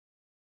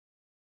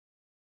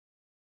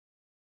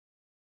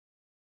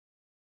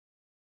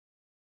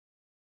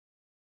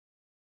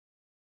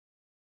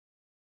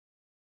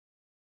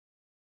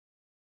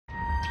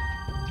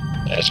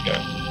Let's go.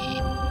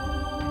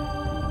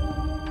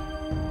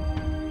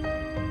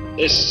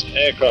 This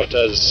aircraft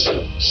has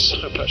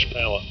so much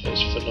power,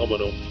 it's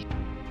phenomenal.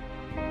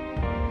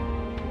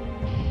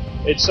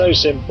 It's so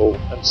simple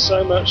and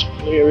so much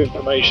clear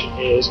information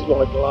here. This is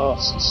why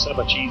glass is so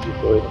much easier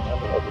for you than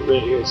analog, it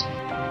really is.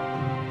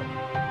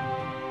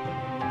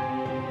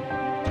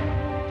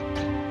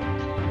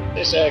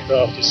 This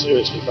aircraft is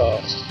seriously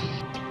fast.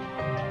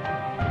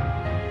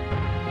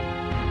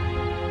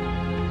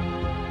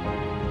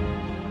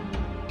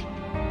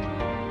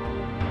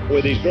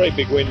 With these great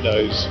big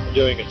windows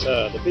doing a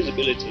turn, the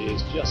visibility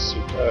is just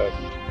superb.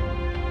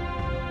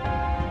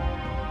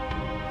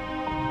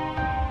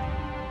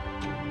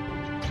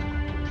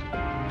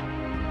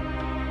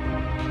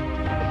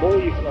 The more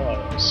you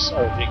fly, it's so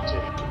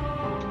addictive.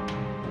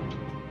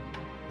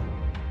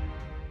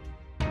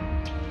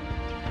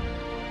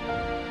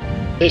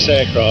 This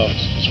aircraft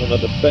is one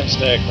of the best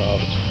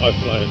aircraft I've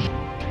flown.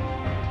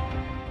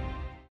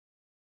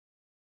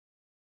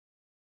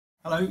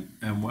 Hello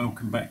and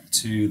welcome back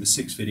to the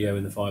 6th video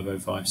in the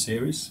 505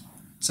 series.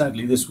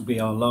 Sadly this will be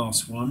our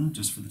last one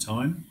just for the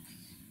time.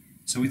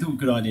 So we thought a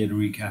good idea to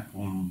recap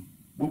on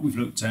what we've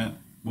looked at,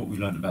 what we've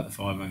learned about the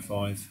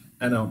 505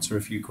 and answer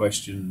a few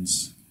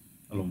questions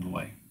along the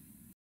way.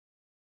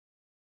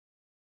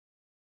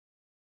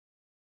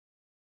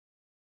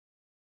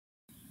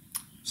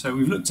 So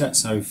we've looked at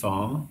so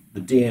far the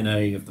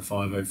DNA of the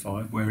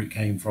 505, where it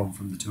came from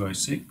the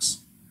 206.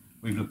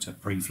 We've looked at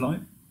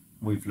pre-flight.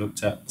 We've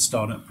looked at the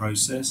startup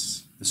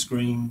process, the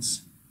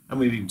screens, and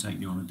we've even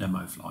taken you on a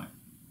demo flight.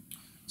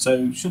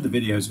 So should the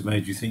videos have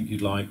made you think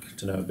you'd like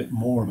to know a bit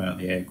more about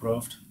the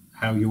aircraft,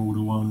 how you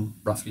order one,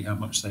 roughly how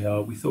much they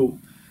are, we thought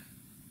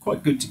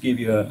quite good to give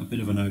you a bit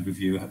of an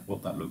overview of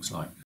what that looks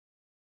like.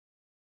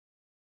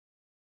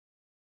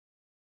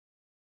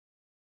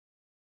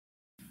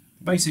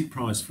 The basic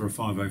price for a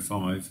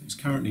 505 is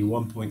currently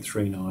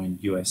 1.39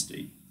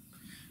 USD.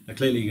 Now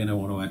clearly you're going to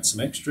want to add some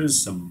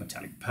extras, some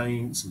metallic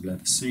paint, some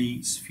leather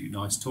seats, a few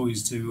nice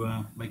toys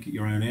to make it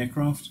your own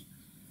aircraft.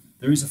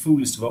 There is a full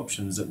list of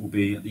options that will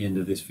be at the end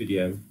of this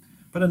video,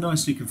 but a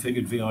nicely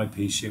configured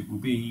VIP ship will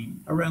be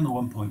around the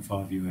 1.5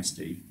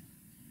 USD.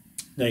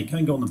 Now you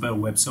can go on the Bell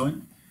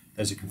website,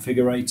 there's a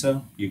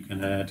configurator, you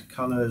can add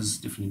colours,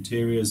 different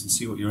interiors and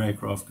see what your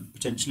aircraft could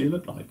potentially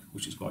look like,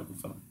 which is quite good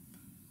fun.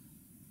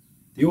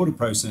 The order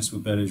process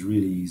with Bell is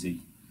really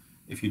easy.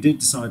 If you did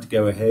decide to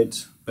go ahead,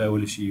 Bell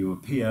will issue you a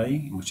PA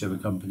in whichever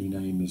company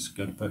name is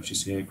going to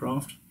purchase the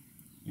aircraft.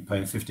 You pay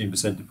a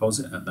 15%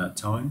 deposit at that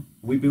time.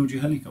 We build your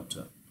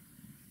helicopter.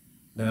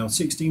 Now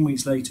 16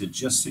 weeks later,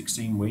 just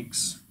 16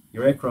 weeks,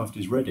 your aircraft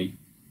is ready.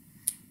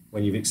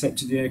 When you've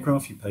accepted the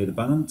aircraft, you pay the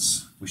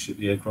balance. We ship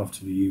the aircraft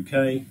to the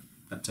UK.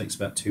 That takes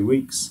about 2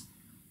 weeks.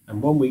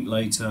 And 1 week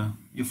later,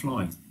 you're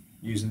flying,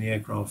 using the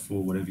aircraft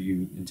for whatever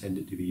you intend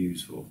it to be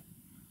used for.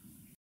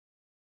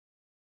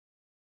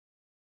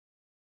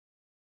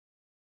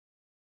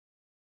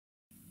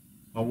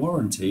 Our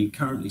warranty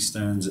currently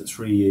stands at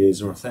 3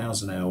 years or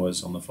 1,000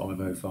 hours on the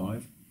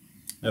 505.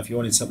 Now if you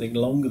wanted something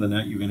longer than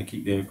that, you're going to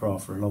keep the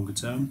aircraft for a longer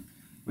term,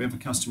 we have a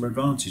customer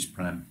advantage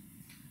plan.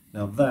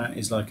 Now that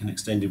is like an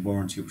extended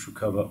warranty which will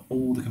cover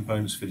all the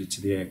components fitted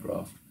to the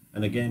aircraft.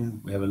 And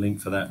again, we have a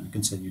link for that and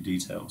can send you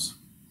details.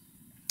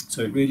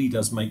 So it really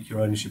does make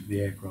your ownership of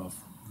the aircraft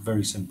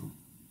very simple.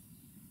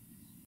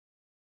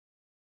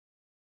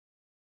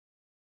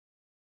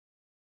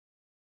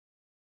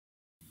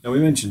 Now we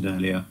mentioned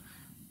earlier,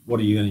 what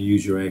are you going to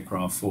use your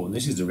aircraft for? And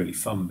this is a really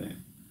fun bit.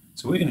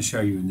 So we're going to show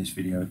you in this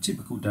video a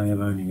typical day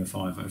of owning a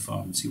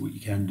 505 and see what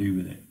you can do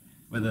with it.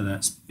 Whether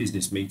that's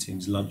business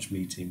meetings, lunch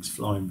meetings,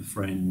 flying with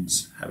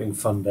friends, having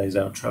fun days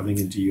out travelling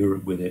into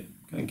Europe with it,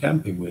 going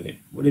camping with it,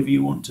 whatever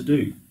you want to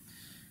do.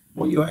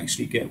 What you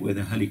actually get with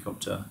a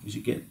helicopter is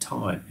you get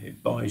time.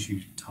 It buys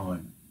you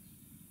time.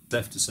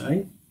 Left to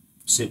say,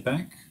 sit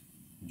back,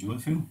 enjoy the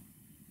film.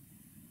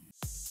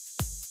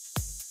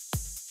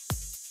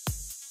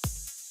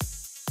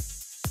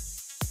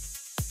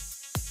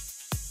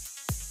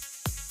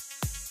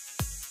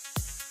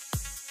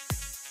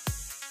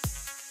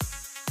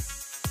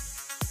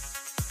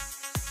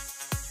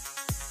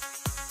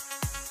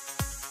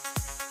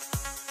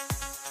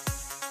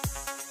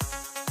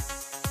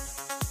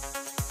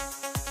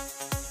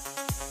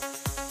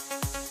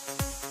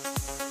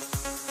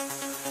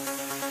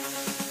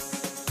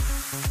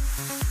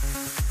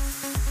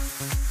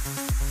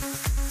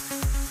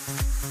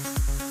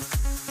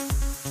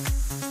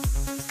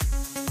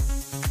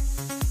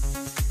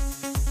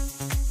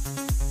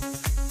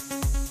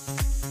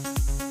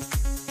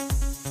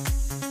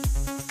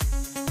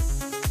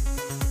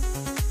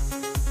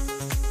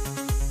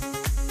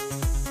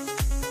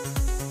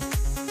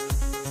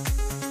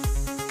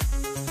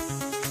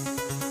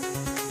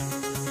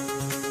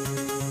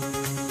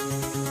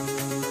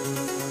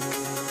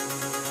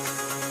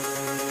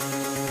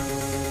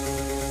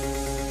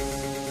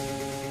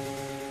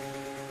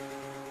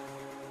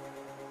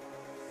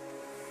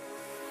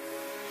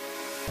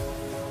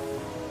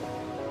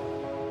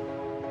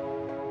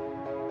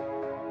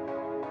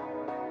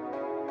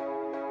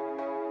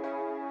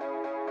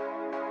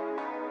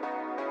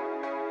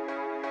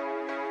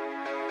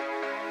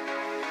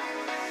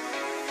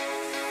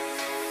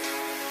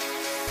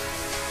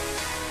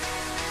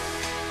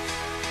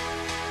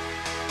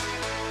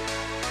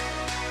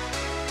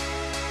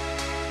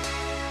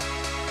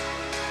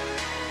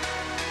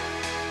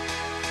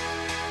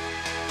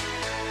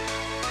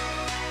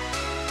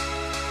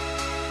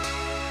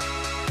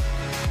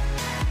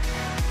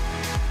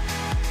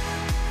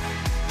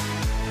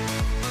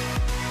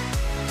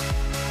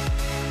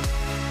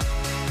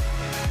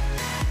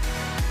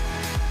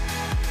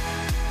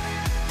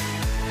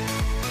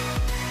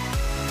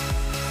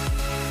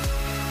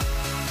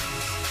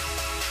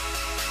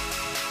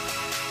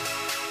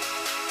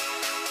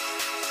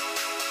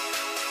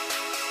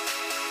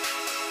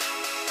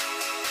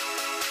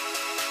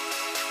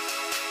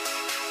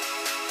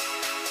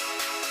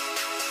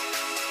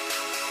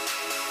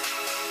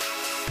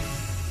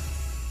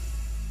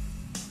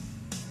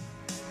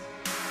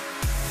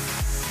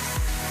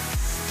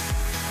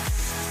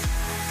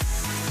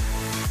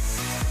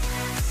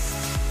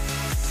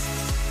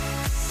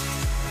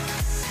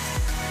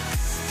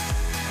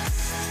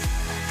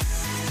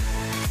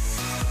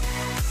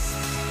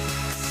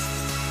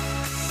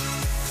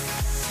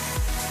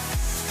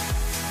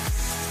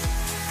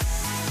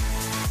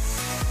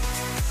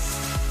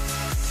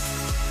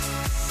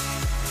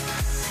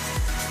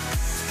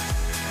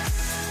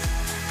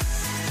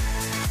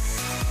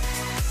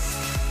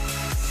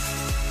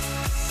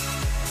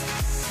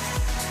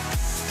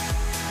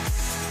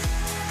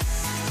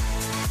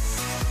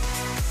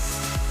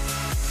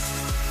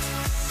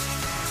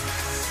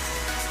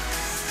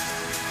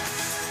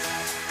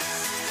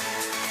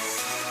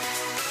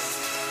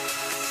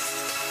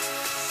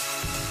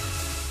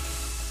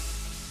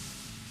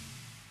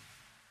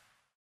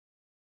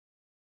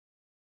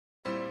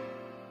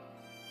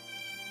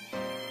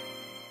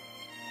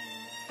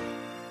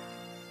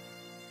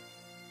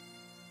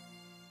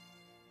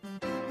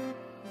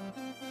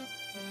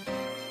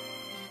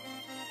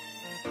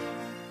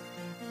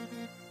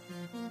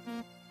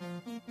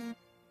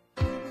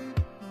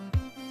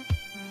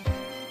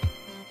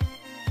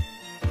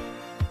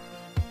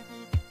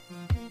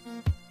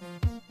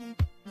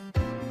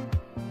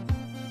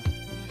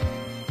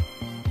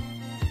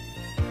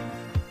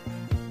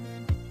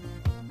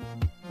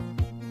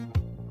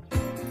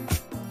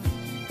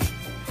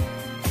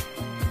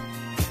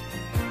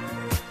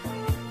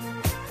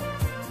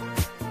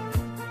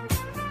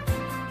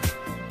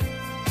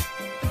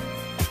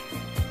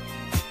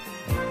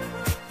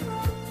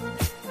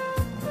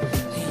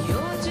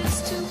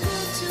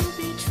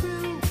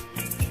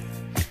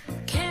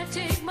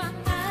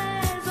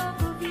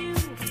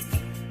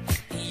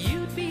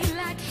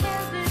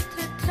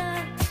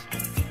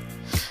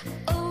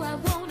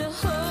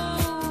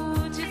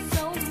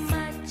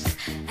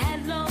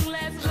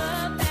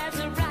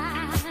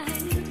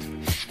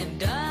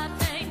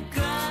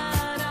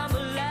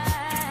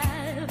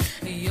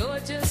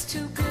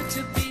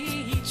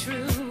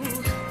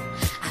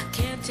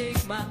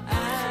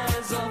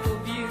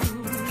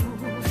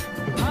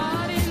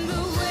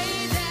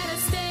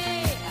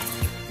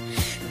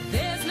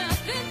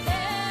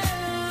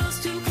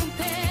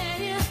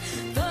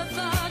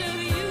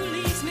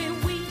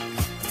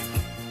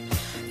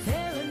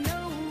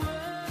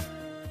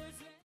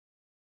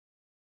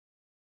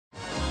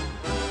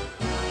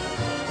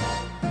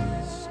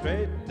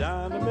 straight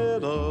down the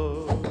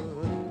middle.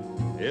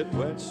 It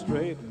went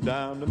straight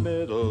down the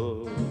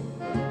middle.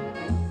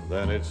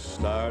 Then it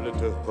started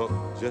to hook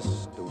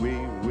just a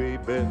wee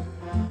bit,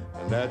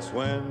 and that's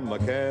when my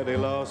caddy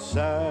lost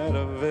sight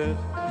of it.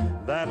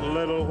 That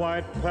little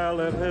white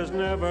pellet has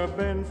never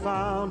been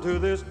found to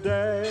this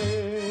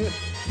day,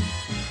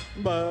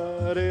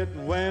 but it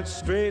went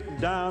straight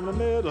down the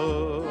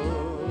middle,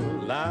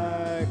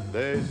 like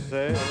they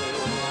say.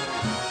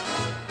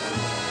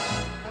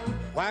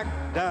 Whack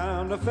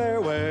down the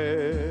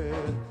fairway,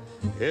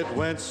 it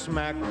went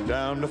smack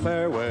down the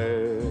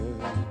fairway.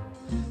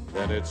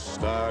 Then it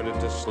started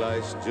to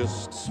slice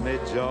just a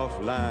smidge off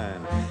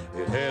line.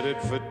 It headed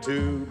for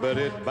 2, but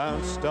it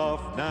bounced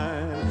off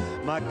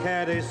 9. My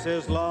caddy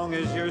says, long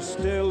as you're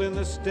still in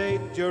the state,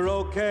 you're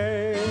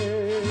okay.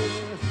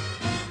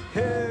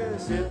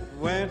 Yes, it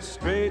went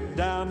straight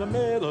down the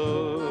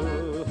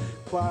middle,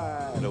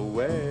 quite a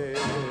way.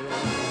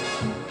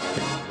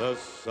 The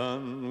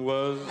sun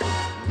was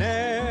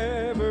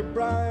never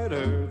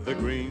brighter, the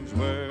greens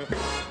were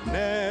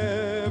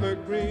never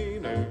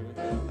greener,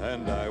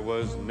 and I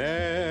was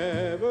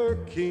never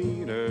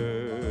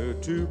keener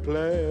to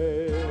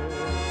play.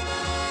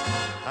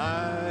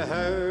 I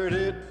heard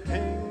it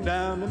came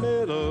down the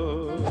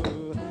middle,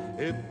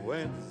 it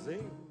went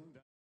zing.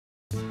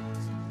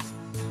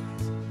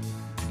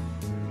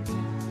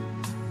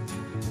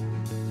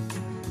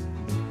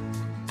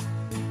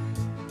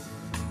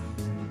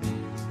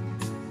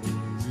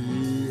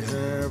 We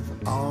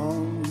have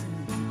all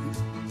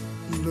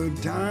the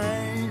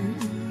time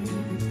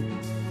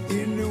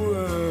in the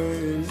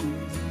world,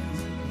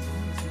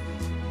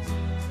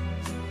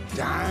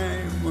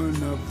 time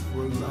enough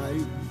for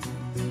life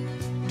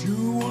to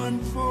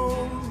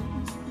unfold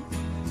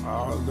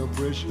all the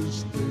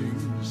precious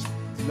things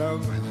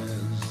love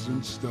has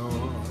in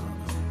store.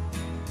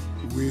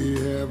 We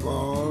have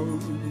all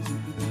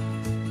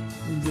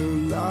the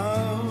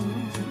love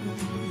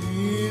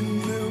in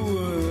the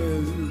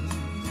world.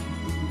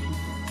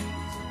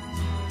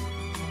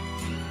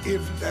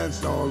 If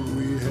that's all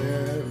we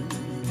have,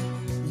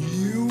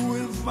 you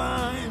will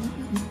find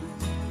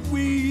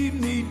we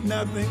need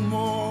nothing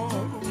more.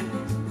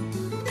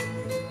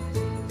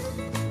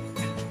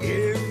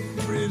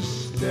 Every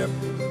step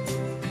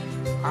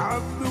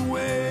of the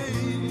way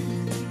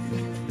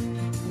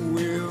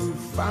will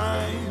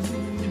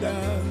find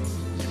us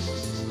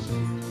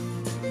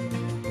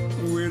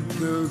with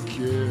the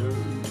cares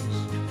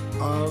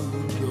of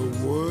the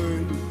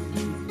world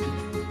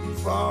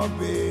far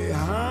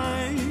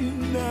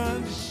behind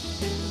us.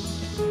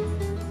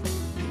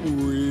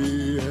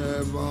 We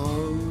have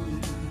all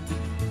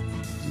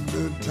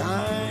the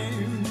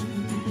time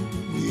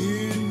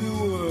in the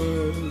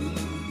world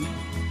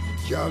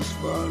just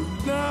for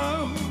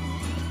love,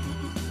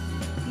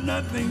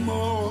 nothing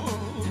more,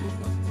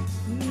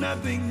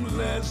 nothing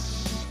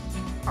less,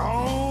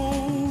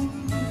 only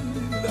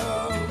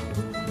love.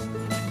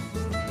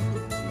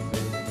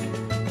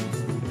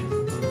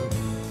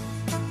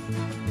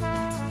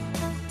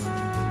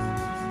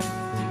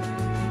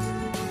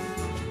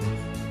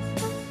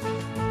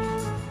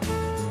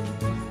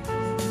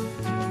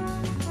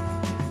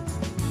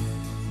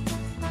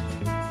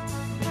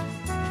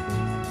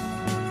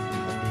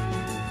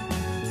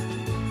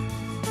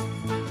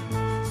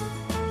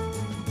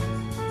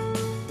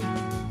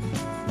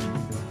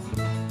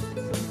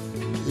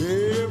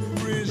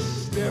 Every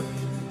step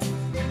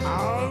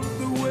of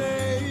the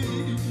way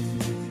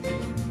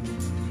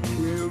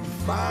will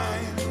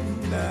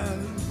find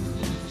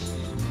us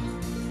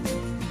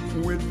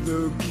with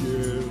the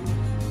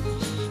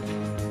cares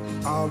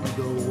of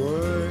the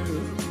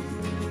world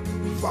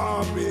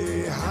far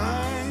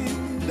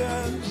behind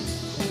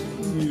us.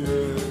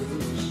 Yes,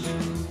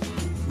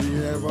 we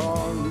have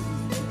all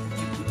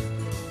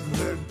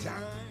the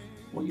time.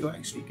 What you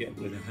actually get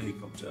with a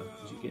helicopter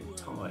is you get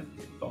time.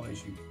 It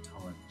buys you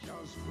time.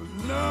 Just for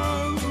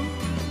love,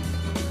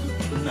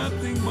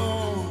 nothing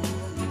more,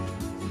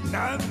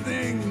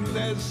 nothing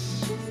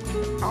less,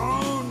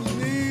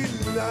 only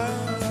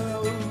love.